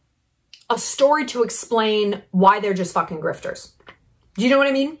a story to explain why they're just fucking grifters. Do you know what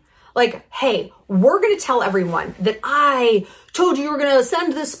I mean? Like, hey, we're going to tell everyone that I told you were going to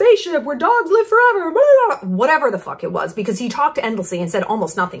ascend this spaceship where dogs live forever, blah, blah, blah. Whatever the fuck it was, because he talked endlessly and said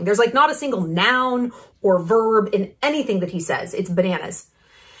almost nothing. There's like not a single noun or verb in anything that he says. It's bananas.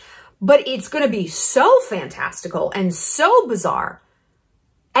 But it's going to be so fantastical and so bizarre.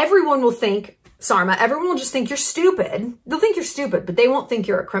 Everyone will think, Sarma, everyone will just think you're stupid. They'll think you're stupid, but they won't think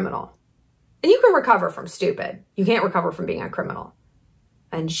you're a criminal. And you can recover from stupid. You can't recover from being a criminal.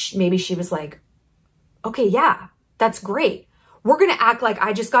 And maybe she was like, okay, yeah, that's great. We're going to act like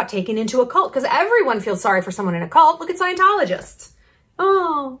I just got taken into a cult because everyone feels sorry for someone in a cult. Look at Scientologists.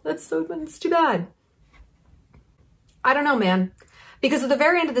 Oh, that's too bad. I don't know, man. Because at the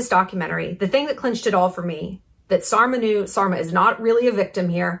very end of this documentary, the thing that clinched it all for me, that Sarma knew Sarma is not really a victim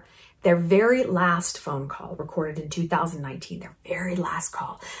here. Their very last phone call recorded in 2019, their very last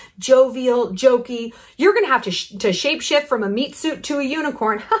call. Jovial, jokey. You're going to have to shapeshift from a meat suit to a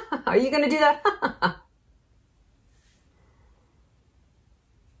unicorn. Are you going to do that?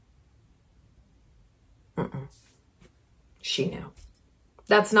 She knew.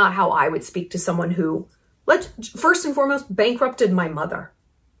 That's not how I would speak to someone who, first and foremost, bankrupted my mother.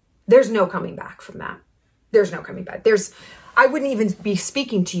 There's no coming back from that. There's no coming back. I wouldn't even be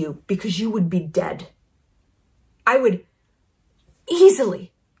speaking to you because you would be dead. I would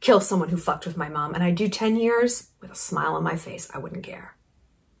easily kill someone who fucked with my mom, and I'd do 10 years with a smile on my face. I wouldn't care.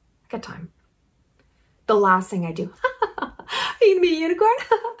 I got time. The last thing I do, are you gonna be a unicorn?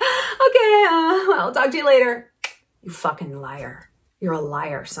 Okay, well, I'll talk to you later. You fucking liar. You're a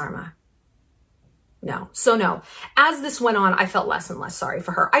liar, Sarma. No. So no, as this went on, I felt less and less sorry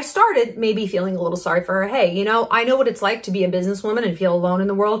for her. I started maybe feeling a little sorry for her. Hey, you know, I know what it's like to be a businesswoman and feel alone in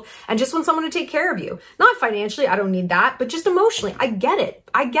the world and just want someone to take care of you. Not financially, I don't need that, but just emotionally. I get it.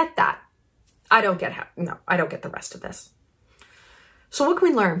 I get that. I don't get the rest of this. So what can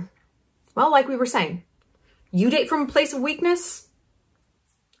we learn? Well, like we were saying, you date from a place of weakness,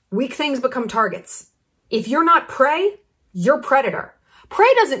 weak things become targets. If you're not prey, you're predator. Prey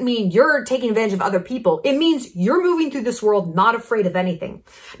doesn't mean you're taking advantage of other people. It means you're moving through this world not afraid of anything.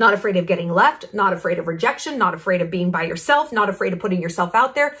 Not afraid of getting left, not afraid of rejection, not afraid of being by yourself, not afraid of putting yourself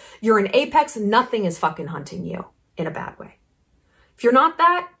out there. You're an apex. Nothing is fucking hunting you in a bad way. If you're not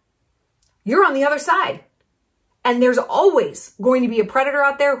that, you're on the other side. And there's always going to be a predator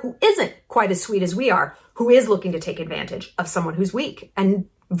out there who isn't quite as sweet as we are, who is looking to take advantage of someone who's weak and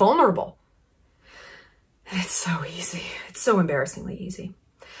vulnerable. It's so easy. It's so embarrassingly easy.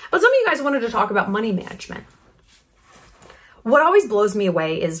 But some of you guys wanted to talk about money management. What always blows me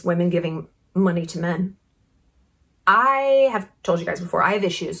away is women giving money to men. I have told you guys before, I have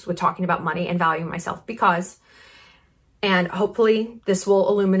issues with talking about money and valuing myself because, and hopefully this will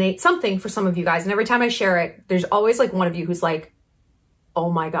illuminate something for some of you guys. And every time I share it, there's always like one of you who's like,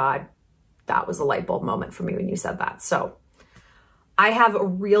 oh my God, that was a light bulb moment for me when you said that. So I have a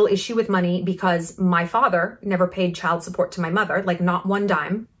real issue with money because my father never paid child support to my mother, like not one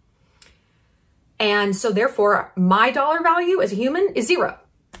dime. And so therefore my dollar value as a human is zero.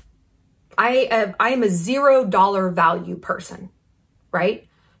 I am a $0 value person, right?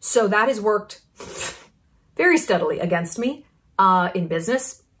 So that has worked very steadily against me in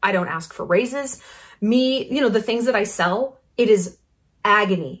business. I don't ask for raises. The things that I sell, it is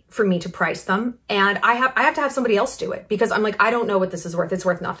agony for me to price them. And I have to have somebody else do it because I'm like, I don't know what this is worth. It's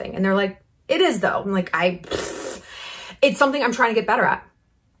worth nothing. And they're like, it is though. I'm like, it's something I'm trying to get better at.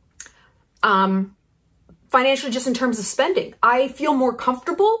 Financially, just in terms of spending, I feel more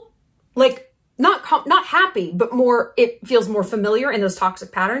comfortable. Like not happy, but more, it feels more familiar in those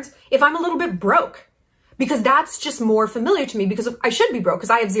toxic patterns if I'm a little bit broke, because that's just more familiar to me because I should be broke because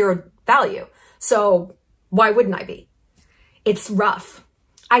I have zero value. So why wouldn't I be? It's rough.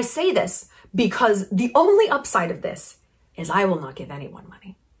 I say this because the only upside of this is I will not give anyone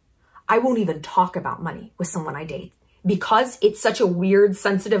money. I won't even talk about money with someone I date because it's such a weird,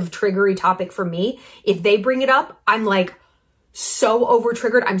 sensitive, triggery topic for me. If they bring it up, I'm like, so over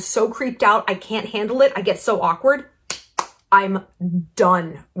triggered. I'm so creeped out. I can't handle it. I get so awkward. I'm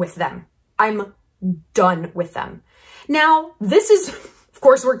done with them. I'm done with them. Now, this is, of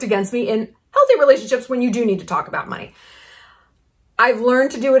course, worked against me in healthy relationships when you do need to talk about money. I've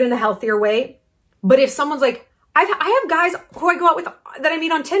learned to do it in a healthier way. But if someone's like, I have guys who I go out with that I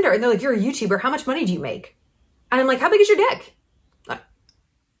meet on Tinder and they're like, you're a YouTuber. How much money do you make? And I'm like, how big is your dick?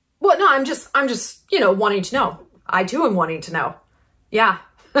 Well, no, I'm just, wanting to know. I too am wanting to know. Yeah.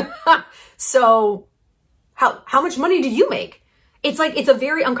 So how much money do you make? It's like, it's a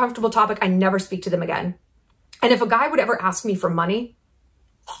very uncomfortable topic. I never speak to them again. And if a guy would ever ask me for money,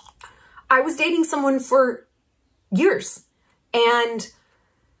 I was dating someone for years and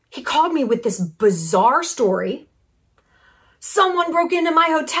he called me with this bizarre story. Someone broke into my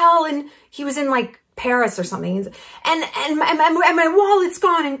hotel and he was in like Paris or something. And my wallet's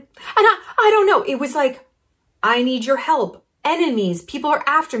gone. And I don't know. It was like, I need your help. Enemies. People are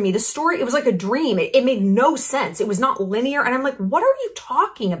after me. The story, it was like a dream. It made no sense. It was not linear. And I'm like, what are you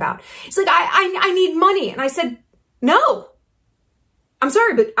talking about? It's like, I need money. And I said, no. I'm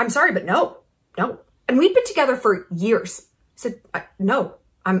sorry, but no. And we'd been together for years. I said, no,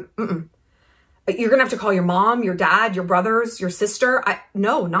 you're going to have to call your mom, your dad, your brothers, your sister.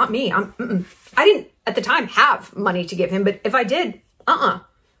 No, not me. I didn't at the time have money to give him, but if I did,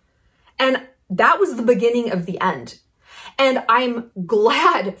 And that was the beginning of the end. And I'm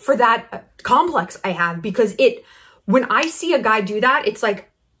glad for that complex I have because when I see a guy do that, it's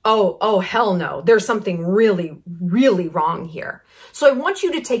like, oh, hell no. There's something really, really wrong here. So I want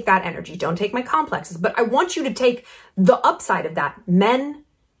you to take that energy. Don't take my complexes, but I want you to take the upside of that. Men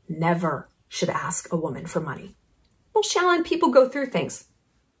never should ask a woman for money. Well, Shallon, people go through things.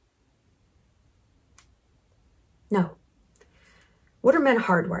 No. What are men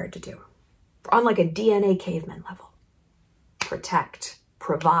hardwired to do? On like a DNA caveman level. Protect,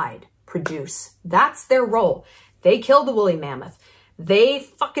 provide, produce. That's their role. They kill the woolly mammoth. They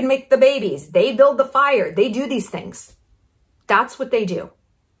fucking make the babies. They build the fire. They do these things. That's what they do.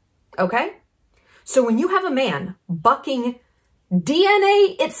 Okay? So when you have a man bucking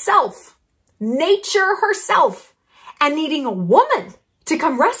DNA itself, nature herself, and needing a woman to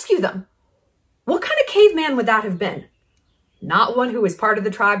come rescue them, what kind of caveman would that have been? Not one who was part of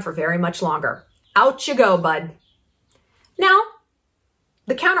the tribe for very much longer. Out you go, bud. Now,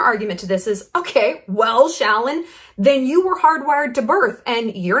 the counter argument to this is, okay, well, Shallon, then you were hardwired to birth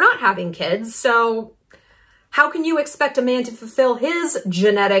and you're not having kids. So how can you expect a man to fulfill his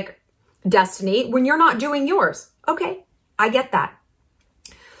genetic destiny when you're not doing yours? Okay, I get that.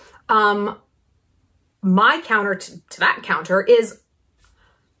 My counter to that counter is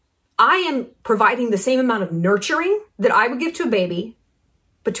I am providing the same amount of nurturing that I would give to a baby,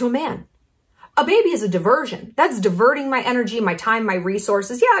 but to a man. A baby is a diversion. That's diverting my energy, my time, my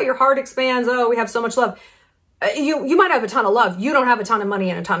resources. Yeah, your heart expands. Oh, we have so much love. You might have a ton of love. You don't have a ton of money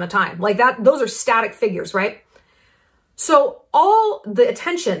and a ton of time. Like that, those are static figures, right? So all the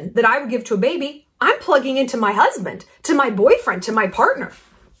attention that I would give to a baby, I'm plugging into my husband, to my boyfriend, to my partner.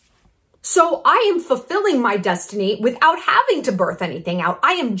 So I am fulfilling my destiny without having to birth anything out.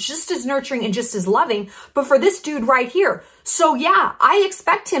 I am just as nurturing and just as loving, but for this dude right here. So yeah, I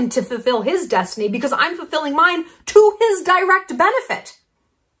expect him to fulfill his destiny because I'm fulfilling mine to his direct benefit.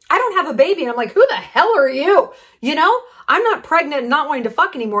 I don't have a baby and I'm like, who the hell are you? You know, I'm not pregnant and not wanting to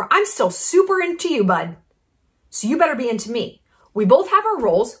fuck anymore. I'm still super into you, bud. So you better be into me. We both have our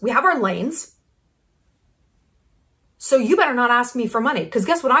roles. We have our lanes. So you better not ask me for money, because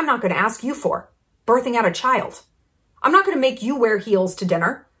guess what I'm not going to ask you for? Birthing out a child. I'm not going to make you wear heels to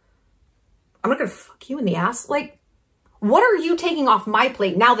dinner. I'm not going to fuck you in the ass. Like, what are you taking off my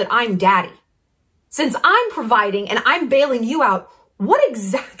plate now that I'm daddy? Since I'm providing and I'm bailing you out, what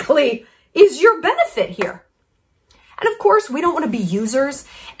exactly is your benefit here? And of course, we don't want to be users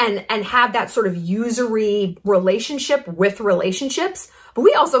and have that sort of usury relationship with relationships. But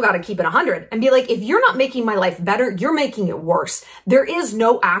we also got to keep it 100 and be like, if you're not making my life better, you're making it worse. There is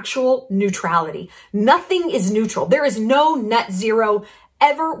no actual neutrality. Nothing is neutral. There is no net zero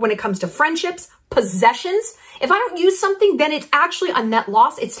ever when it comes to friendships, possessions. If I don't use something, then it's actually a net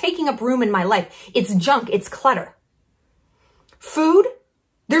loss. It's taking up room in my life. It's junk. It's clutter. Food,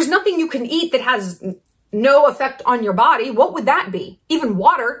 there's nothing you can eat that has no effect on your body. What would that be? Even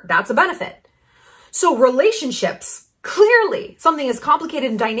water, that's a benefit. So relationships, clearly something as complicated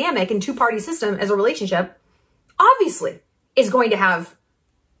and dynamic and two-party system as a relationship, obviously is going to have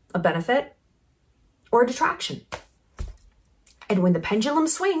a benefit or a detraction. And when the pendulum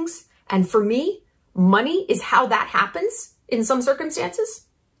swings, and for me, money is how that happens in some circumstances,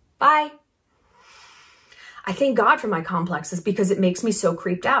 bye. I thank God for my complexes because it makes me so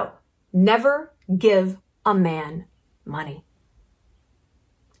creeped out. Never give a man money.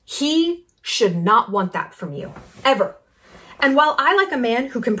 He should not want that from you, ever. And while I like a man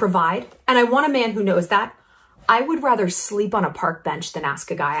who can provide, and I want a man who knows that, I would rather sleep on a park bench than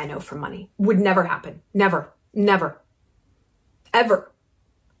ask a guy I know for money. Would never happen. Never, never, ever.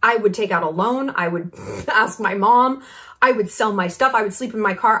 I would take out a loan. I would ask my mom. I would sell my stuff. I would sleep in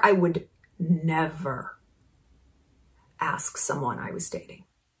my car. I would never ask someone I was dating.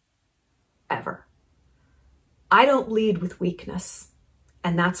 Ever. I don't lead with weakness,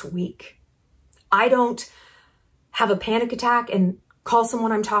 and that's weak. I don't have a panic attack and call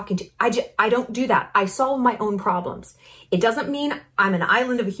someone I'm talking to. I don't do that. I solve my own problems. It doesn't mean I'm an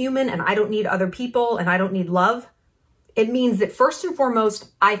island of a human and I don't need other people and I don't need love. It means that first and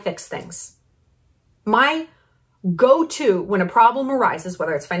foremost, I fix things. My go-to when a problem arises,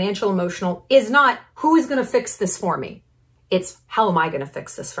 whether it's financial, emotional, is not who is going to fix this for me. It's how am I going to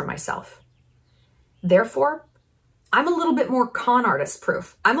fix this for myself? Therefore, I'm a little bit more con artist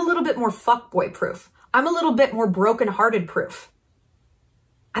proof. I'm a little bit more fuckboy proof. I'm a little bit more broken-hearted proof.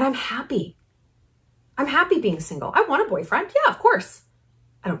 And I'm happy. I'm happy being single. I want a boyfriend. Yeah, of course.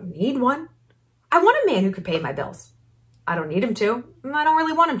 I don't need one. I want a man who could pay my bills. I don't need him to. I don't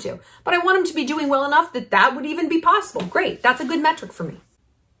really want him to. But I want him to be doing well enough that that would even be possible. Great. That's a good metric for me.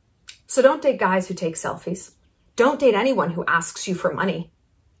 So don't date guys who take selfies. Don't date anyone who asks you for money.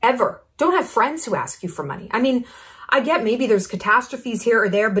 Ever. Don't have friends who ask you for money. I mean, I get maybe there's catastrophes here or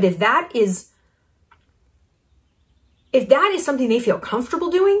there, but if that is something they feel comfortable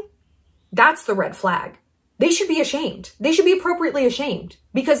doing, that's the red flag. They should be ashamed. They should be appropriately ashamed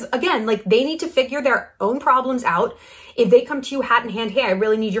because again, like they need to figure their own problems out. If they come to you hat in hand, hey, I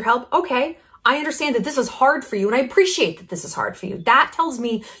really need your help. Okay. I understand that this is hard for you and I appreciate that this is hard for you. That tells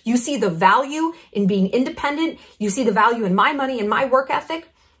me you see the value in being independent. You see the value in my money and my work ethic.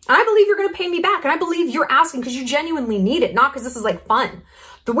 And I believe you're going to pay me back. And I believe you're asking because you genuinely need it, not because this is like fun.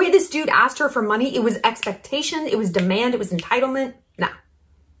 The way this dude asked her for money, it was expectation, it was demand, it was entitlement. No.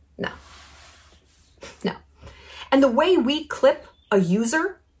 And the way we clip a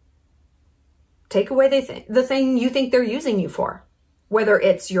user, take away the thing you think they're using you for. Whether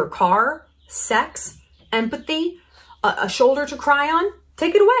it's your car, sex, empathy, a shoulder to cry on,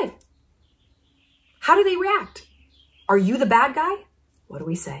 take it away. How do they react? Are you the bad guy? What do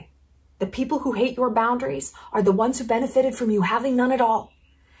we say? The people who hate your boundaries are the ones who benefited from you having none at all.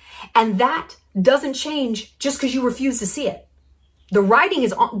 And that doesn't change just because you refuse to see it. The writing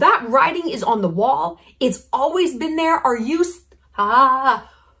is on, that writing is on the wall. It's always been there. Are you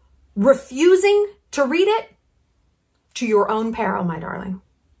refusing to read it? To your own peril, my darling.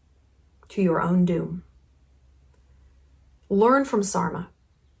 To your own doom. Learn from Sarma.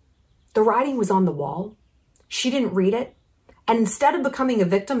 The writing was on the wall. She didn't read it. And instead of becoming a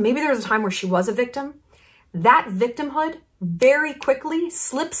victim, maybe there was a time where she was a victim, that victimhood very quickly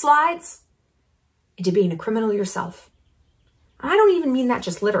slides into being a criminal yourself. I don't even mean that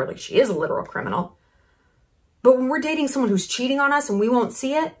just literally. She is a literal criminal. But when we're dating someone who's cheating on us and we won't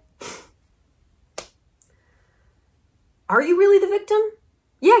see it, Are you really the victim?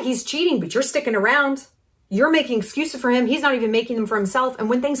 Yeah, he's cheating, but you're sticking around. You're making excuses for him. He's not even making them for himself. And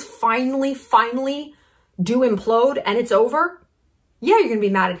when things finally do implode and it's over, yeah, you're going to be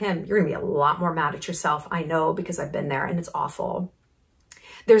mad at him. You're going to be a lot more mad at yourself. I know, because I've been there and it's awful.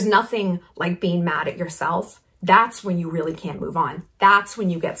 There's nothing like being mad at yourself. That's when you really can't move on. That's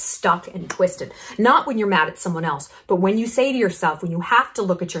when you get stuck and twisted. Not when you're mad at someone else, but when you say to yourself, when you have to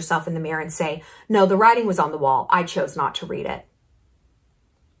look at yourself in the mirror and say, no, the writing was on the wall. I chose not to read it.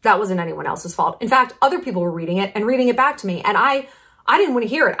 That wasn't anyone else's fault. In fact, other people were reading it and reading it back to me. And I didn't want to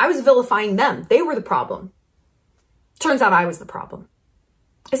hear it. I was vilifying them. They were the problem. Turns out I was the problem.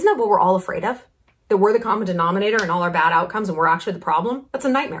 Isn't that what we're all afraid of? That we're the common denominator in all our bad outcomes and we're actually the problem? That's a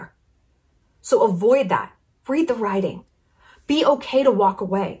nightmare. So avoid that. Read the writing. Be okay to walk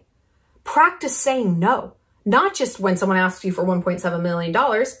away. Practice saying no. Not just when someone asks you for $1.7 million,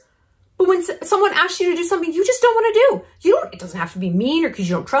 but when someone asks you to do something you just don't want to do. It doesn't have to be mean or because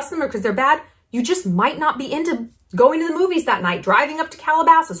you don't trust them or because they're bad. You just might not be into going to the movies that night, driving up to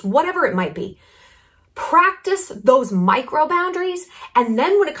Calabasas, whatever it might be. Practice those micro boundaries. And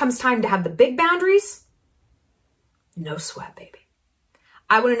then when it comes time to have the big boundaries, no sweat, baby.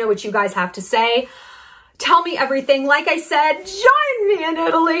 I want to know what you guys have to say. Tell me everything. Like I said, join me in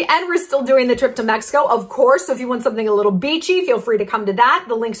Italy. And we're still doing the trip to Mexico, of course. So if you want something a little beachy, feel free to come to that.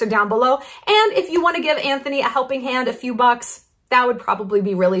 The links are down below. And if you want to give Anthony a helping hand, a few bucks, that would probably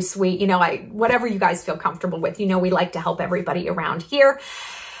be really sweet. You know, whatever you guys feel comfortable with. You know, we like to help everybody around here.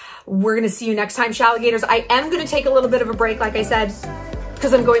 We're going to see you next time, Shalligators. I am going to take a little bit of a break, like I said,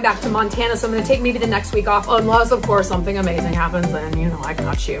 because I'm going back to Montana. So I'm going to take maybe the next week off, unless, of course, something amazing happens. Then, you know, I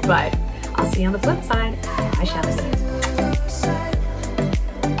got you. But I'll see you on the flip side. Bye, Shallon.